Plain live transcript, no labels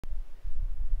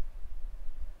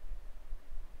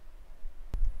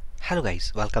Hello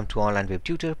guys, welcome to Online Web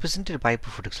Tutor presented by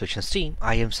Profotech Solutions team.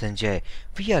 I am Sanjay.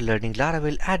 We are learning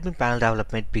Laravel Admin Panel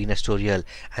Development Beginners tutorial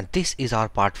and this is our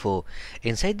part 4.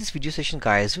 Inside this video session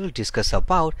guys, we will discuss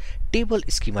about table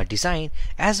schema design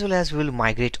as well as we will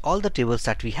migrate all the tables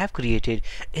that we have created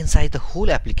inside the whole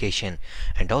application.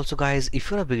 And also guys, if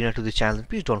you are a beginner to the channel,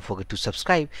 please don't forget to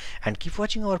subscribe and keep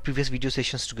watching our previous video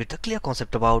sessions to get the clear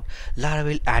concept about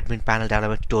Laravel Admin Panel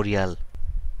Development tutorial.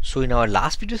 So in our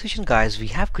last video session guys, we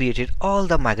have created all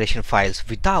the migration files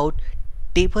without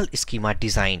table schema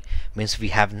design. Means we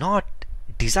have not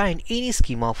designed any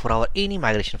schema for our any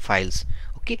migration files.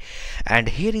 Okay, and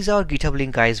here is our GitHub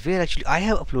link guys, where actually I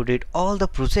have uploaded all the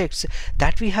projects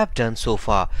that we have done so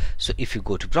far. So if you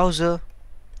go to browser,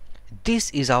 this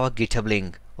is our GitHub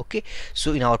link. Okay,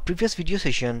 so in our previous video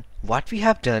session, what we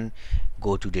have done,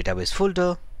 go to database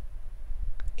folder.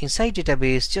 Inside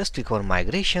database, just click on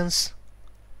migrations.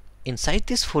 Inside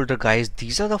this folder guys,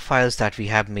 these are the files that we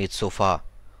have made so far.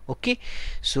 Okay,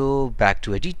 so back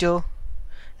to editor.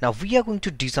 Now we are going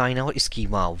to design our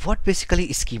schema. What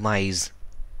basically schema is?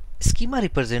 Schema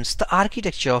represents the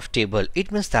architecture of table.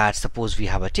 It means that suppose we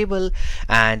have a table,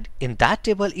 and in that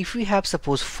table if we have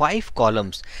suppose 5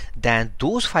 columns, then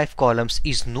those 5 columns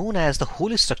is known as the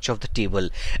whole structure of the table,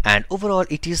 and overall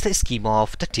it is the schema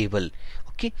of the table.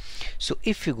 Okay, so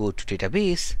if you go to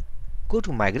database, go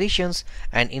to migrations,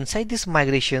 and inside this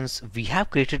migrations we have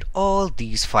created all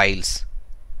these files.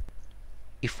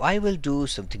 If I will do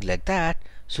something like that,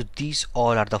 so these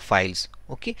all are the files.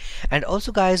 Okay, and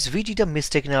also guys, we did a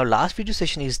mistake in our last video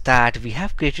session, is that we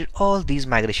have created all these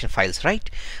migration files, right?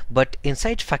 But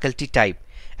inside faculty type,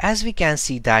 as we can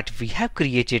see that we have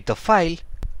created the file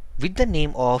with the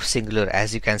name of singular,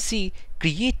 as you can see,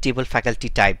 create table faculty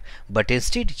type, but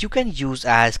instead you can use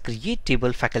as create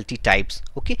table faculty types.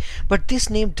 Okay, but this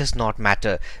name does not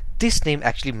matter. This name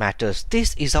actually matters.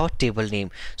 This is our table name,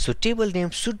 so table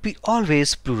name should be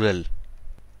always plural.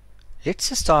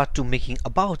 Let's start to making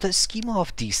about the schema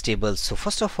of these tables. So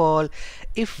first of all,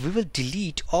 if we will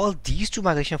delete all these two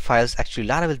migration files, actually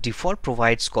Laravel default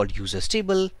provides called users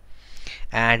table,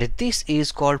 and this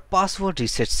is called password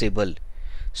reset table.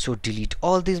 So delete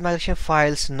all these migration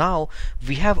files. Now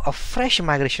we have a fresh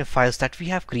migration files that we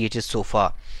have created so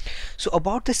far. So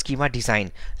about the schema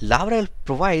design, Laravel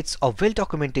provides a well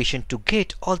documentation to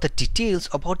get all the details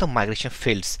about the migration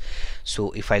fields.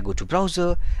 So if I go to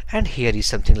browser, and here is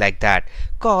something like that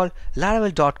called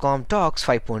laravel.com docs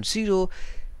 5.0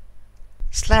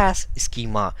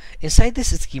 /schema. Inside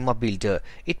this schema builder,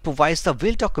 it provides the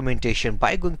well documentation.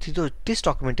 By going through this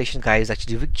documentation guys,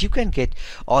 actually you can get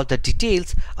all the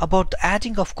details about the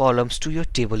adding of columns to your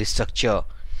table structure.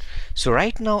 So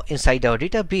right now inside our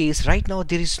database, right now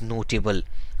there is no table.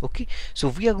 Okay, so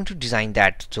we are going to design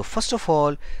that. So first of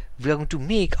all, we are going to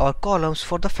make our columns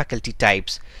for the faculty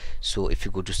types. So if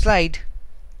you go to slide,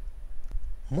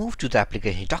 move to the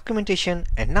application documentation,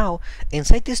 and now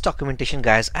inside this documentation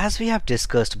guys, as we have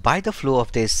discussed by the flow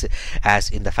of this, as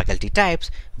in the faculty types,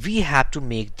 we have to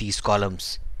make these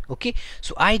columns. Okay,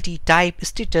 so ID, type,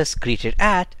 status, created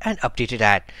at and updated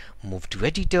at. Move to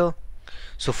editor.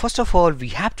 So first of all, we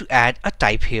have to add a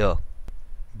type here,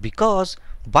 because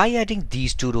by adding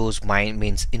these two rows, mine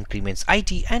means increments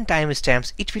ID and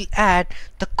timestamps, it will add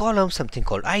the column something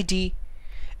called ID,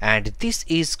 and this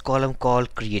is column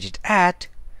called created at,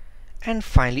 and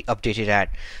finally updated at.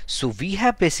 So we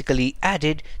have basically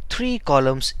added 3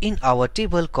 columns in our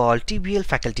table called TBL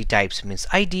faculty types, means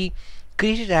ID,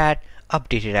 created at,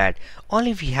 updated at.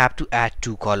 Only we have to add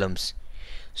 2 columns.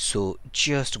 So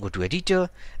just go to editor,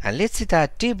 and let's say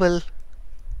that table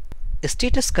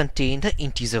status contain the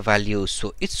integer value,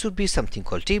 so it should be something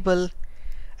called table,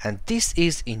 and this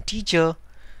is integer,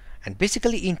 and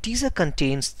basically integer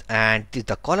contains, and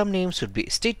the column name should be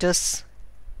status,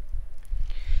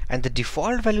 and the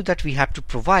default value that we have to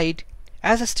provide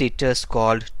as a status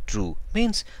called true,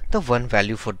 means the 1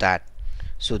 value for that.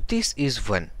 So this is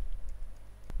 1.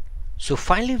 So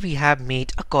finally we have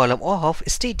made a column of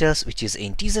status which is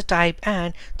integer type,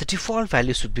 and the default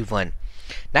value should be 1.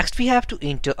 Next we have to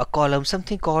enter a column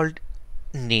something called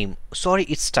name, sorry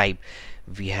it's type.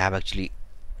 We have actually,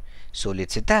 so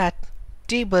let's say that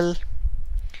table,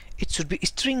 it should be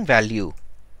string value.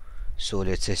 So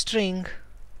let's say string.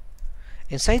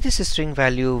 Inside this string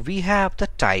value we have the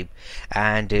type,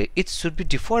 and it should be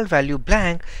default value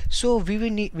blank, so we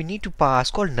need to pass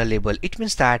called nullable. It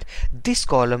means that this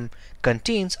column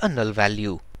contains a null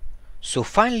value. So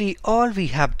finally all we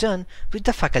have done with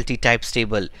the faculty types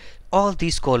table, all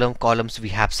these columns we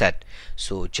have set.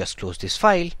 So just close this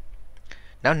file.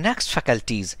 Now next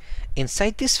faculties,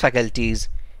 inside this faculties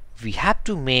we have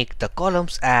to make the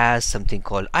columns as something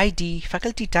called ID,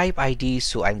 faculty type ID.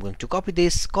 So I'm going to copy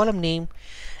this column name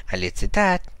and let's say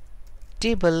that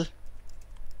table,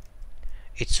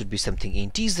 it should be something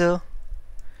integer,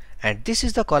 and this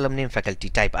is the column name faculty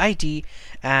type ID,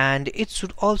 and it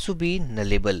should also be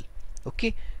nullable.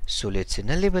 Okay, so let's say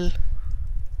nullable.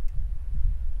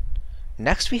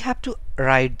 Next we have to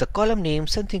write the column name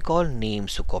something called name,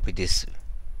 so copy this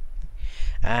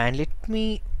and let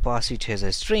me pass it as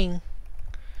a string.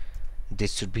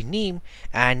 This should be name,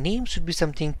 and name should be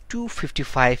something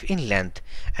 255 in length,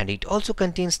 and it also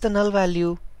contains the null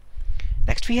value.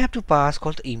 Next we have to pass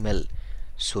called the email,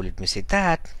 so let me say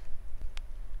that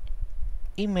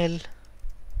email,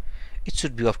 it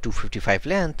should be of 255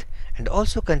 length and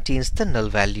also contains the null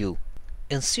value.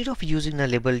 Instead of using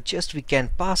nullable, just we can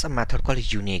pass a method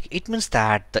called unique. It means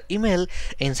that the email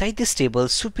inside this table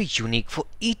should be unique for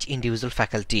each individual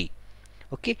faculty.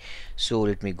 Okay, so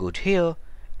let me go to here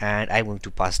and I'm going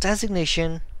to pass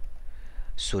designation.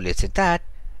 So let's say that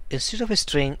instead of a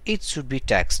string, it should be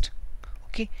text.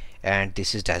 Okay, and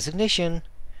this is designation,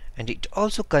 and it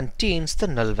also contains the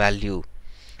null value,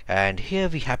 and here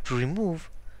we have to remove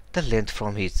the length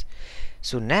from it.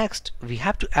 So next we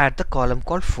have to add the column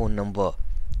called phone number,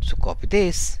 so copy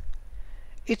this,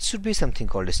 it should be something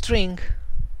called a string.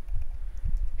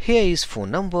 Here is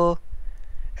phone number,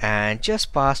 and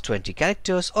just pass 20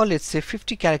 characters, or let's say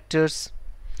 50 characters.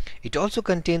 It also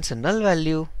contains a null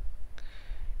value.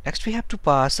 Next we have to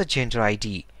pass a gender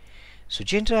ID. So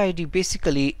gender ID,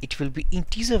 basically it will be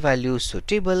integer value, so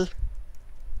table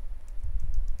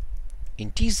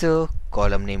integer,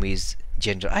 column name is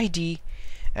gender ID,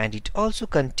 and it also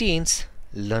contains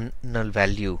null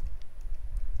value.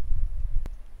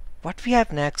 What we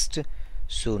have next?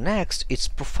 So next it's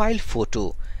profile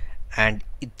photo, and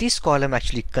this column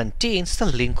actually contains the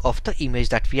link of the image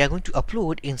that we are going to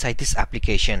upload inside this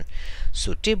application.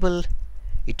 So table,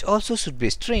 it also should be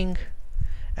a string,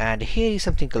 and here is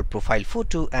something called profile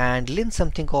photo and length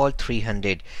something called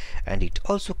 300, and it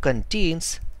also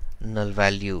contains null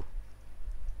value.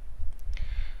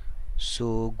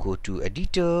 So go to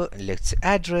editor, let's say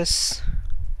address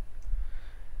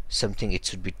something, it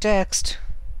should be text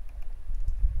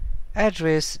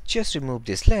address, just remove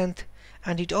this length,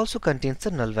 and it also contains the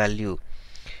null value.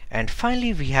 And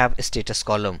finally we have a status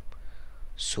column,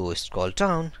 so scroll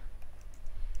down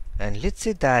and let's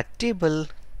say that table,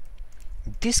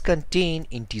 this contain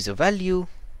integer value,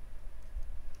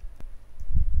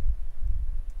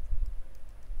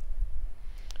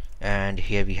 and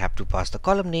here we have to pass the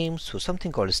column name, so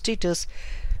something called status.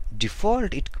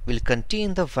 Default, it will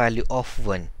contain the value of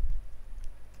 1.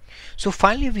 So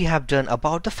finally we have done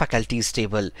about the faculties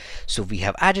table. So we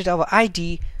have added our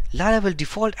ID, Laravel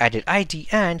default added ID,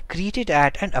 and created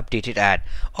add and updated add.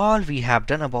 All we have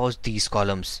done about these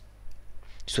columns.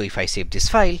 So if I save this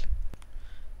file,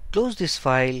 close this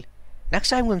file,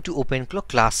 next I'm going to open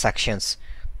class sections.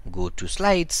 Go to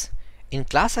slides. In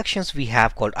class sections we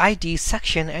have called ID,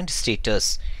 section and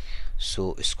status.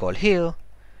 So scroll here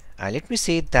and let me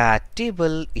say that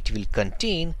table, it will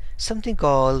contain something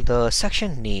called the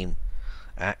section name.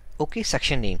 Okay,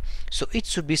 section name, so it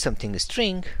should be something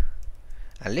string,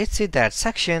 and let's say that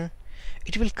section,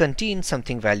 it will contain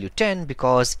something value 10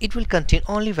 because it will contain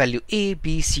only value A,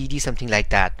 B, C, D, something like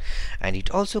that, and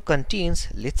it also contains,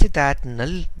 let's say that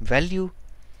null value.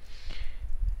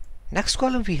 Next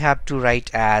column we have to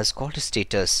write as called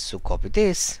status, so copy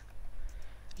this,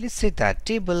 let's say that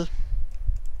table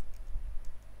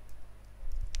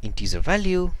integer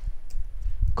value,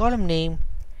 column name,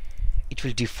 it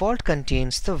will default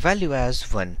contains the value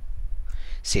as 1.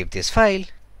 Save this file.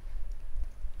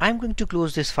 I'm going to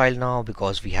close this file now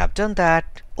because we have done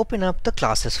that. Open up the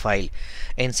classes file.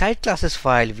 Inside classes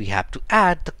file we have to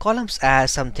add the columns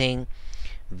as something.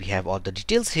 We have all the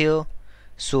details here.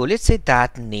 So let's say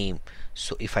that name.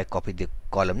 So if I copy the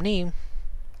column name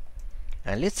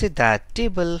and let's say that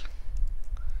table,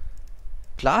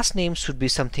 class name should be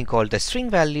something called the string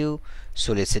value.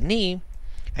 So let's say name,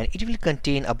 and it will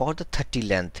contain about the 30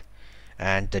 length,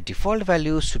 and the default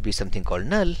value should be something called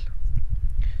null,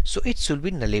 so it should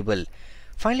be nullable.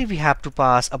 Finally we have to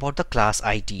pass about the class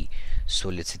ID, so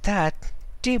let's say that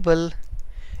table,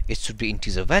 it should be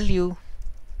integer value.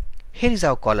 Here is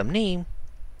our column name,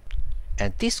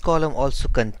 and this column also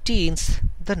contains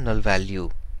the null value.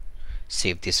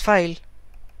 Save this file.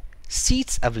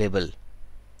 Seats available,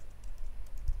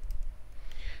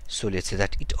 so let's say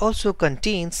that it also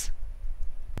contains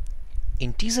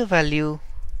integer value.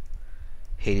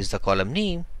 Here is the column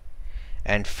name,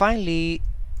 and finally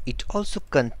it also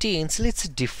contains, let's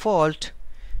say default,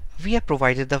 we have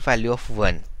provided the value of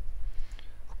 1.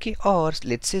 okay, or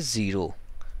let's say 0,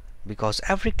 because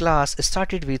every class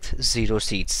started with 0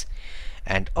 seats.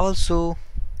 And also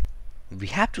we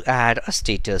have to add a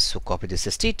status, so copy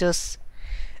this status,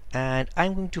 and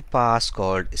I'm going to pass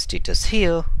called status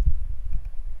here,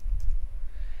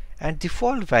 and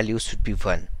default value should be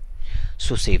 1.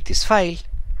 So save this file,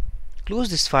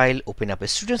 close this file, open up a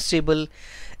students table.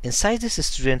 Inside this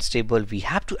students table we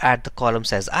have to add the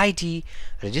columns as ID,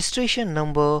 registration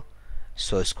number.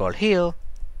 So scroll here,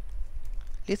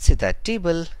 let's say that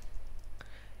table,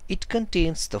 it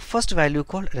contains the first value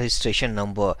called registration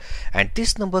number, and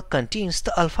this number contains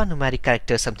the alphanumeric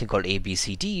character, something called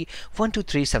ABCD 1 2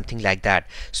 3, something like that.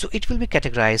 So it will be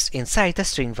categorized inside the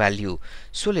string value.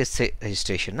 So let's say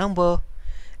registration number,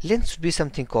 length should be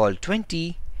something called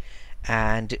 20,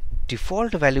 and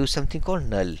default value something called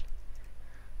null.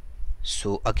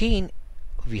 So again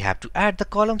we have to add the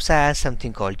columns as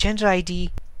something called gender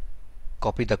ID,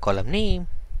 copy the column name,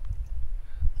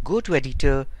 go to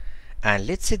editor, and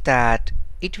let's say that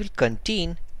it will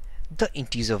contain the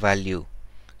integer value.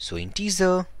 So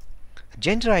integer,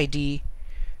 gender ID,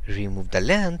 remove the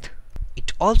length.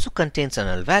 It also contains a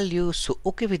null value, so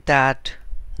okay with that,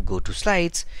 go to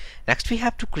slides. Next we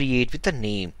have to create with a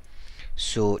name.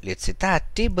 So let's say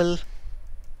that table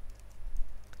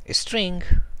string,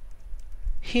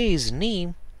 here is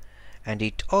name, and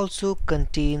it also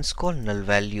contains called null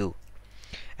value.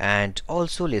 And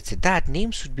also let's say that name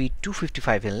should be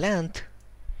 255 in length.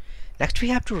 Next we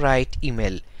have to write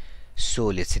email, so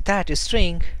let's say that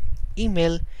string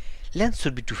email, length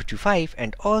should be 255,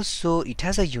 and also it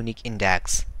has a unique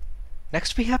index.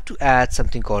 Next we have to add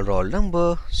something called roll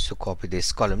number, so copy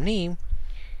this column name.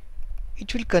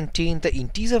 It will contain the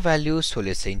integer value, so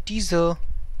let's say integer,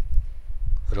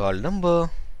 roll number,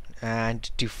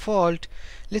 and default,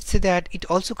 let's say that it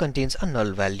also contains a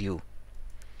null value.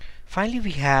 Finally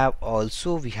we have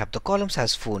the columns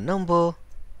as phone number.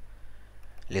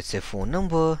 Let's say phone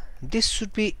number, this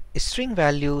should be a string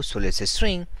value, so let's say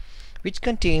string, which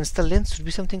contains the length should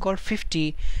be something called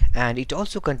 50, and it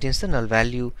also contains the null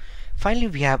value. Finally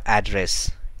we have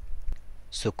address,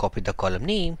 so copy the column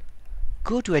name,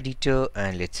 go to editor,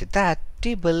 and let's say that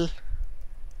table,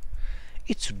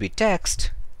 it should be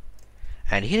text,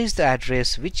 and here is the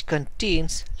address which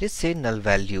contains, let's say, null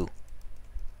value.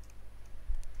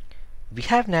 We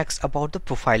have next about the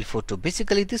profile photo.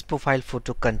 Basically this profile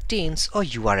photo contains a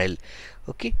URL.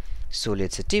 Okay, so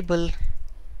let's say table,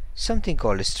 something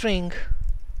called a string,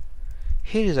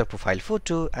 here is our profile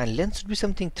photo, and length should be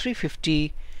something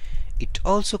 350. It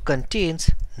also contains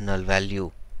null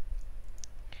value.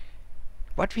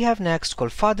 What we have next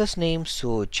called father's name,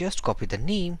 so just copy the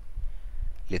name,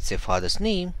 let's say father's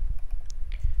name,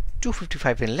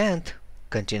 255 in length,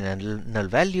 contain a null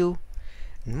value.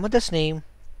 Mother's name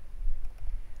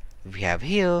we have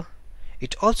here,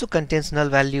 it also contains null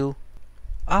value.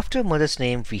 After mother's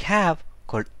name we have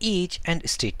called age and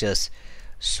status,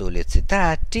 so let's say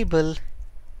that table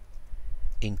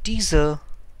integer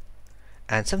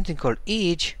and something called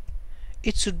age,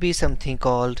 it should be something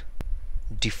called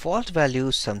default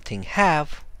value, something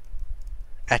have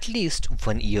at least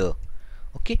 1 year.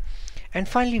 Okay, and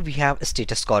finally we have a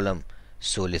status column,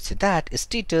 so let's say that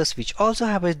status, which also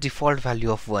have a default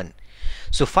value of 1.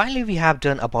 So finally we have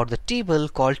done about the table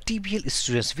called TBL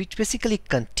students, which basically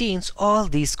contains all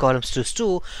these columns to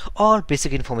store all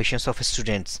basic informations of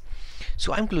students.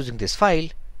 So I'm closing this file,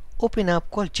 open up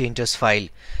called genders file.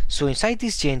 So inside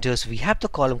these genders we have the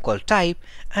column called type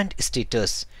and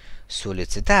status. So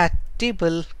let's say that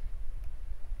table,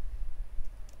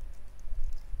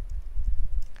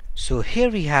 so here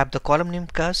we have the column name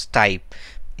called type.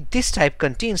 This type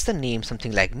contains the name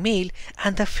something like male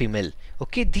and the female.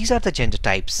 Okay, these are the gender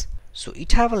types. So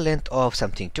it have a length of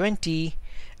something 20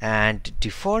 and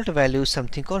default value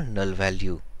something called null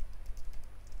value.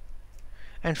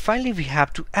 And finally we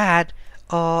have to add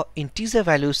a integer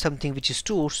value, something which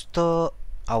stores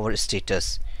our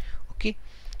status. Okay,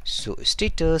 so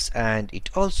status, and it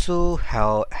also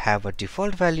have a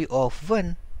default value of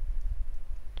 1.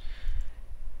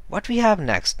 What we have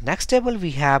next table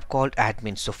we have called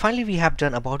admin. So finally we have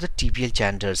done about the TBL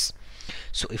genders.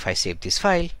 So if I save this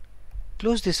file,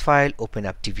 close this file, open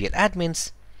up TBL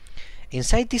admins.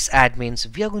 Inside this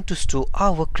admins we are going to store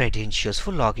our credentials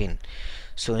for login.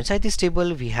 So inside this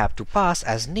table we have to pass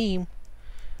as name,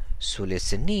 so let's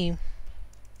say name,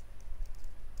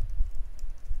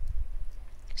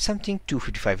 something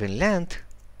 255 in length,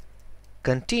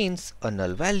 contains a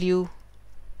null value.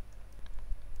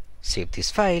 Save this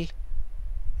file.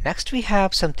 Next we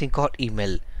have something called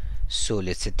email, so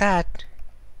let's say that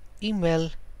email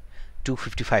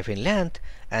 255 in length,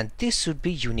 and this should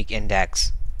be unique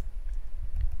index.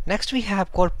 Next we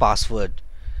have called password.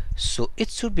 So it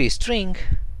should be a string.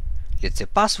 Let's say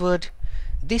password.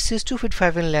 This is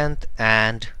 255 in length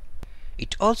and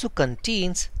it also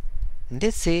contains,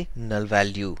 let's say, null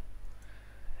value.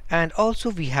 And also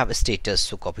we have a status.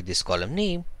 So copy this column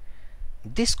name.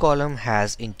 This column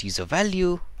has integer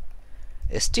value,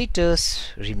 a status,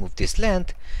 remove this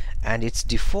length, and its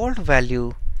default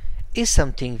value is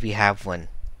something we have 1.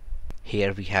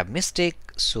 Here we have mistake,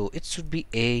 so it should be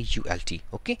AULT.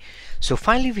 Okay, so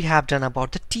finally we have done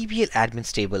about the TBL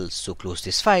admins table. So close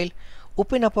this file,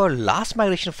 open up our last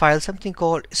migration file, something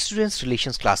called students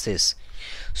relations classes.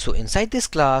 So inside this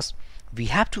class we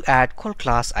have to add called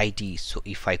class ID. So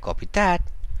if I copy that,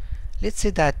 let's say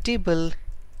that table,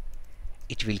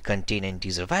 it will contain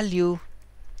integer value.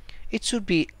 It should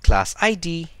be class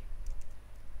ID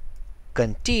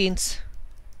contains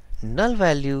null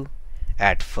value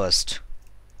at first.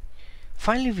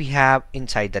 Finally we have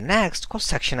inside the next called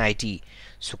section ID.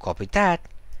 So copy that,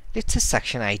 let's say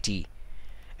section ID,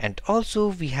 and also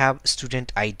we have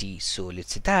student ID. So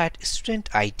let's say that student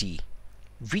ID.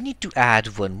 We need to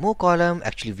add one more column.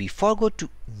 Actually we forgot to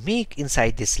make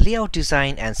inside this layout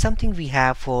design and something we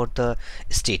have for the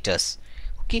status.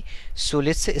 Okay, so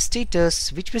let's say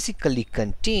status, which basically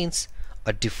contains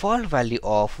a default value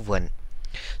of 1.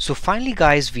 So finally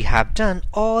guys, we have done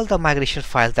all the migration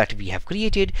files that we have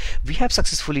created. We have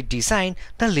successfully designed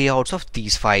the layouts of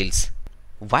these files.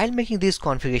 While making this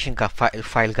configuration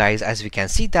file guys, as we can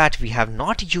see that we have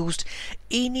not used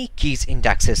any keys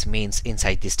indexes mains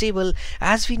inside this table,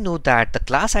 as we know that the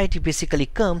class ID basically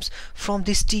comes from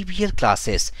these TBL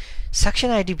classes.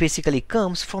 Section ID basically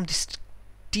comes from this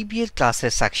TBL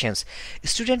classes sections.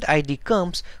 Student ID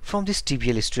comes from this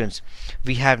TBL students.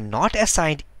 We have not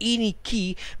assigned any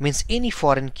key, means any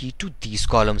foreign key, to these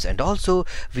columns, and also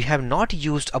we have not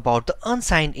used about the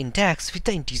unsigned index with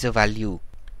the integer value,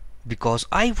 because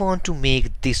I want to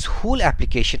make this whole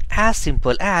application as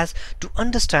simple as to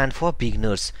understand for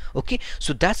beginners. Okay,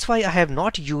 so that's why I have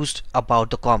not used about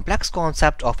the complex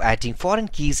concept of adding foreign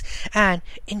keys and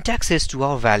indexes to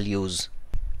our values.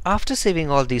 After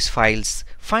saving all these files,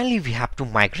 finally we have to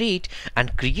migrate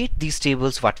and create these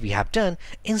tables what we have done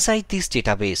inside this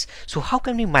database. So how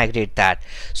can we migrate that?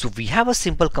 So we have a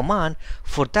simple command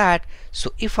for that.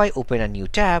 So if I open a new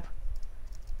tab,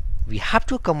 we have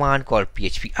to a command called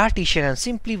PHP Artisan, and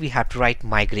simply we have to write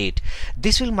migrate.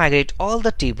 This will migrate all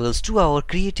the tables to our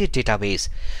created database.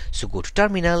 So go to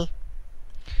terminal.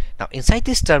 Now inside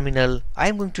this terminal I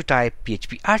am going to type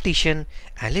PHP Artisan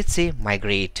and let's say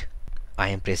migrate. I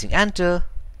am pressing enter.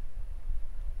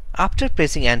 After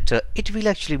pressing enter, it will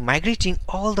actually migrating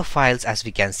all the files, as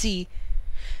we can see.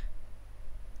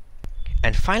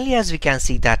 And finally, as we can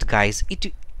see that guys,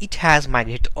 it has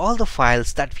migrated all the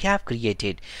files that we have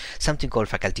created, something called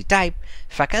faculty type,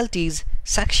 faculties,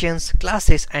 sections,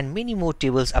 classes, and many more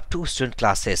tables up to student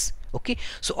classes. Okay,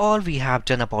 so all we have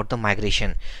done about the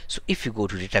migration. So if you go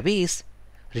to database,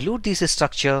 reload this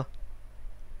structure.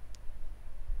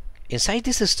 Inside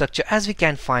this structure, as we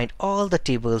can find all the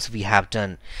tables we have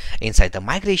done. Inside the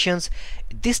migrations,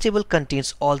 this table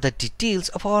contains all the details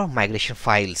of our migration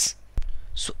files.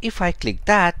 So if I click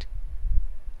that,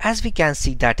 as we can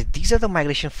see that these are the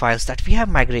migration files that we have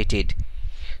migrated.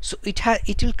 So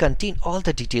it will contain all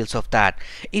the details of that.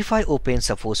 If I open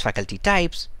suppose faculty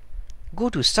types, go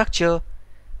to structure,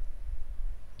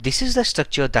 this is the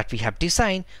structure that we have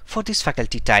designed for these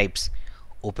faculty types.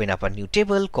 Open up a new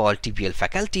table called TBL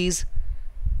faculties,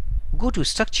 go to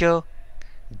structure,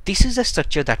 this is the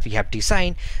structure that we have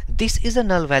designed. This is a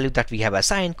null value that we have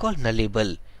assigned called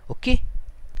nullable. Okay,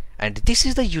 and this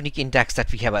is the unique index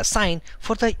that we have assigned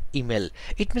for the email.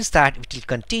 It means that it will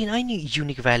contain any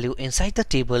unique value inside the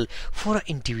table for an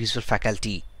individual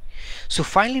faculty. So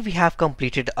finally we have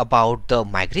completed about the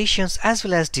migrations as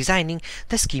well as designing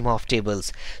the schema of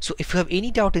tables. So if you have any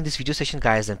doubt in this video session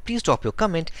guys, then please drop your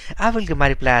comment. I will give my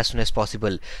reply as soon as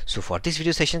possible. So for this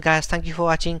video session guys, thank you for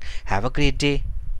watching. Have a great day.